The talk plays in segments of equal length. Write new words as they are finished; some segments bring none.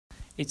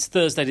It's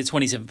Thursday the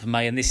 27th of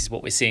May and this is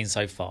what we're seeing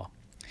so far.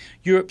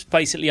 Europe's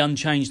basically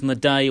unchanged on the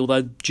day,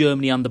 although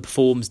Germany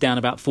underperforms, down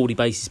about 40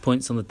 basis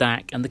points on the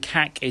DAX, and the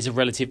CAC is a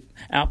relative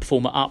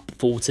outperformer, up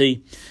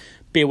 40.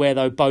 Be aware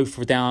though, both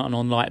are down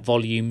on light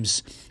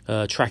volumes,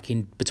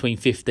 tracking between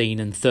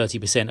 15 and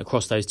 30%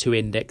 across those two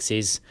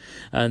indexes.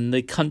 And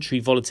the country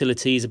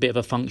volatility is a bit of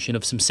a function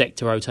of some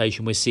sector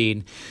rotation we're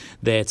seeing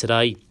there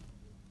today.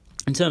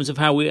 In terms of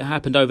how it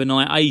happened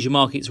overnight, Asia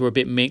markets were a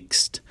bit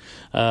mixed.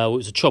 It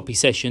was a choppy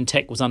session.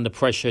 Tech was under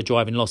pressure,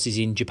 driving losses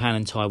in Japan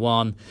and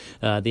Taiwan.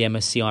 The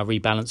MSCI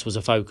rebalance was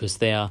a focus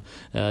there.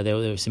 There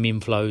were some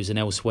inflows and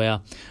elsewhere.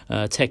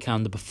 Tech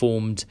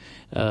underperformed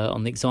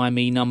on the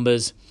XIME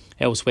numbers.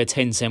 Elsewhere,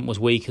 Tencent was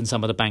weak and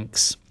some of the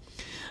banks.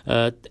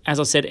 As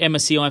I said,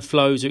 MSCI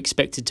flows are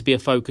expected to be a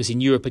focus in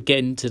Europe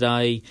again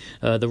today.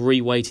 The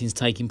reweighting is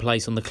taking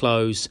place on the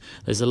close.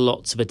 There's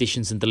lots of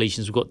additions and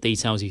deletions. We've got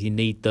details if you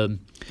need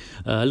them.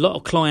 A lot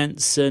of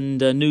clients and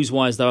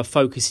Newswires, though, are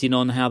focusing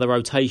on how the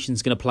rotation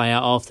is going to play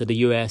out after the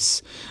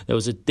US. There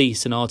was a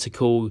decent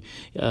article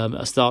at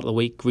the start of the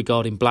week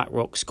regarding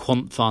BlackRock's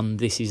Quant Fund.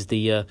 This is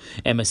the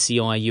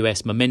MSCI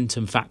US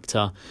momentum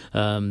factor.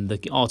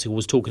 The article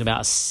was talking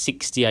about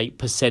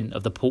 68%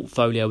 of the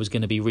portfolio was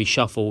going to be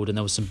reshuffled, and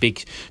there was some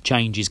big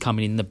changes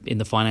coming in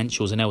the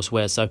financials and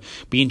elsewhere. So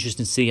be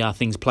interesting to see how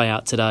things play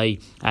out today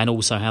and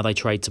also how they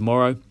trade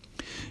tomorrow.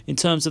 In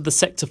terms of the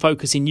sector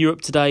focus in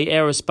Europe today,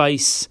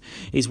 aerospace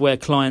is where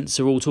clients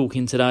are all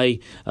talking today.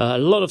 A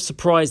lot of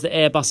surprise that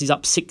Airbus is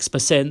up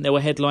 6%. There were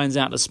headlines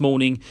out this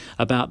morning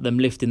about them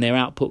lifting their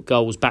output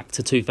goals back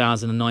to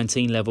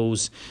 2019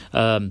 levels.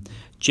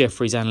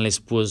 Jefferies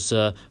analyst was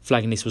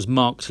flagging this was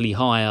markedly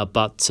higher,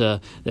 but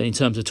in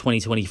terms of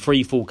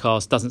 2023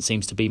 forecast, doesn't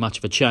seem to be much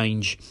of a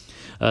change.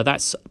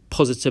 That's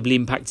positively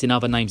impacting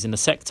other names in the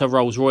sector.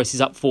 Rolls-Royce is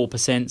up 4%,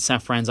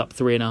 Safran's up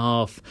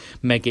 3.5%,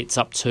 Meggitt's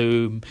up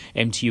 2%,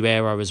 MTU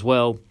Aero as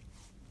well.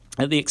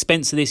 At the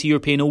expense of this,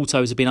 European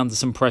autos have been under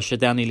some pressure,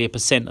 down nearly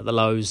 1% at the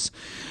lows.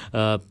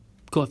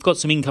 I've got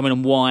some incoming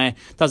on why.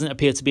 Doesn't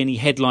appear to be any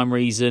headline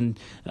reason.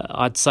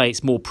 I'd say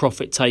it's more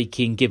profit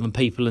taking, given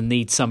people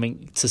need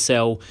something to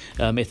sell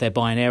if they're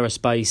buying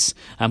aerospace.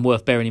 And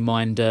worth bearing in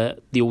mind,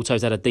 the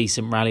autos had a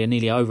decent rally,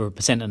 nearly over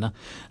 1% in a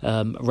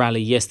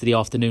rally yesterday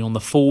afternoon on the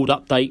Ford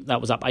update.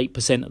 That was up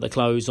 8% at the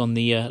close on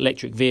the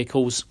electric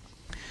vehicles.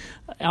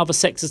 Other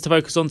sectors to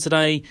focus on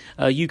today,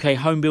 UK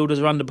home builders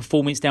are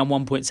underperforming. It's down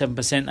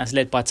 1.7%. That's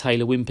led by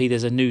Taylor Wimpey.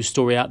 There's a news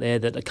story out there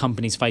that the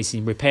company's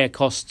facing repair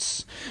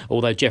costs,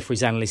 although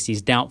Jefferies analyst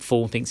is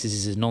doubtful, thinks this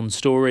is a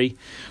non-story.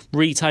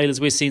 Retailers,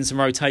 we're seeing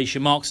some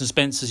rotation. Marks &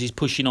 Spencer's is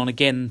pushing on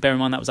again. Bear in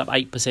mind that was up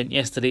 8%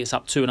 yesterday. It's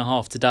up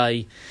 2.5%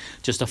 today.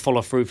 Just a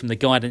follow through from the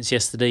guidance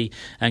yesterday.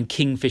 And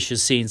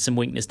Kingfisher's seeing some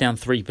weakness, down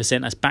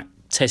 3%. That's back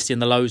testing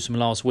the lows from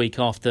last week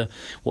after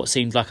what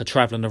seemed like a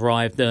travel and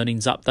arrived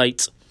earnings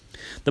update.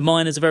 The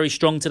miners are very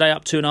strong today,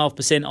 up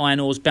 2.5%. Iron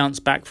ore's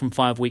bounced back from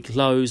 5-week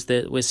lows.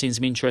 We're seeing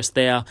some interest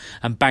there,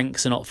 and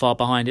banks are not far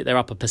behind it. They're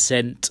up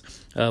 1%.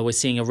 We're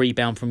seeing a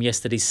rebound from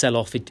yesterday's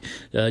sell-off.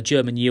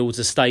 German yields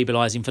are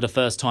stabilising for the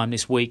first time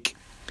this week.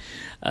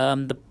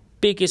 The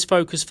biggest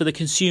focus for the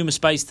consumer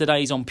space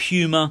today is on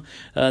Puma.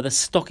 The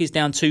stock is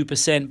down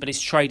 2%, but it's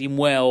trading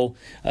well,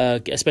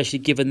 especially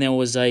given there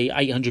was a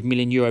 €800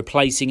 million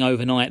placing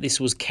overnight. This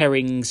was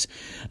Kering's,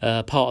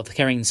 part of the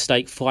Kering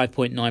stake,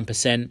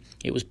 5.9%.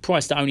 It was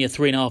priced at only a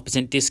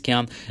 3.5%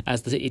 discount,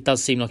 as it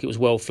does seem like it was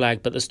well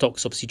flagged, but the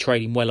stock's obviously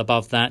trading well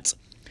above that.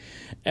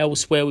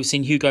 Elsewhere, we've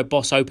seen Hugo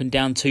Boss open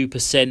down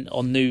 2%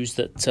 on news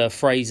that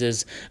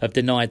Frasers have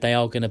denied they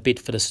are going to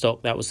bid for the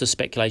stock. That was the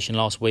speculation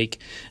last week.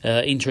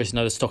 Interesting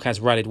though, the stock has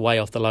rallied way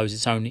off the lows.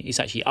 It's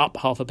actually up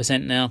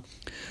 0.5% now.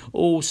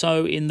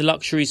 Also in the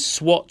luxuries,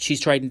 Swatch is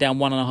trading down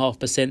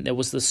 1.5%. There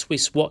was the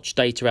Swiss watch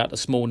data out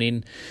this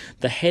morning.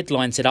 The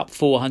headline said up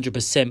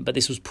 400%, but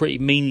this was pretty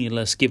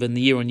meaningless given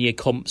the year-on-year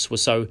comps were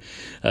so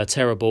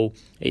terrible.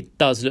 It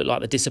does look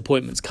like the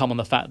disappointments come on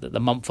the fact that the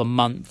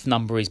month-on-month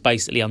number is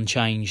basically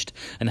unchanged,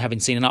 and having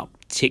seen an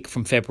uptick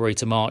from February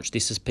to March,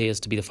 this appears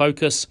to be the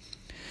focus.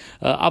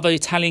 Other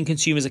Italian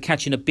consumers are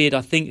catching a bid. I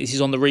think this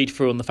is on the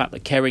read-through on the fact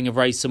that Kering have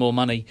raised some more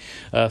money.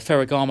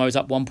 Ferragamo is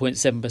up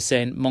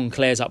 1.7%.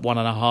 Moncler's up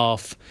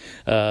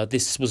 1.5%.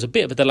 This was a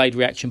bit of a delayed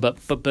reaction,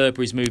 but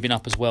Burberry's moving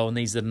up as well, and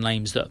these are the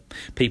names that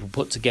people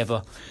put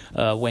together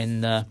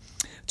when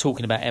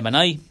talking about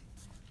M&A.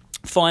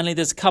 Finally,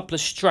 there's a couple of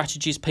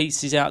strategies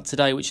pieces out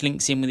today which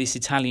links in with this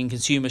Italian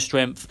consumer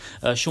strength.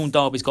 Sean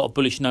Darby's got a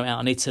bullish note out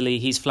on Italy.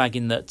 He's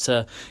flagging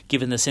that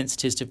given the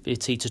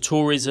sensitivity to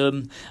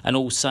tourism and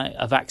also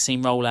a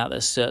vaccine rollout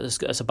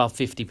that's above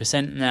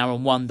 50% now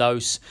on one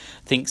dose,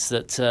 thinks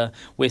that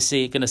we're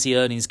going to see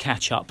earnings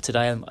catch up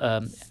today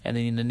and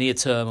in the near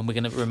term, and we're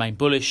going to remain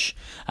bullish.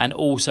 And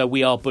also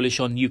we are bullish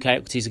on UK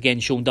equities. Again,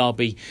 Sean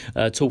Darby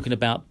talking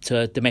about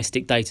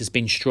domestic data's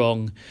been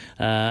strong,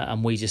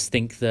 and we just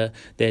think that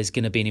there's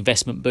going to be an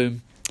investment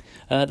boom.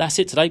 That's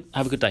it today.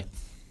 Have a good day.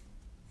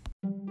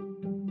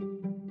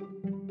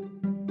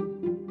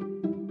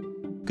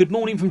 Good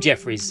morning from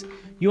Jefferies.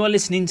 You are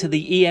listening to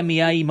the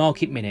EMEA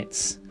Market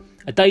Minutes.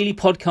 a daily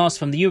podcast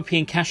from the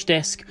European Cash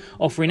Desk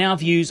offering our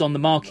views on the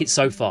market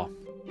so far.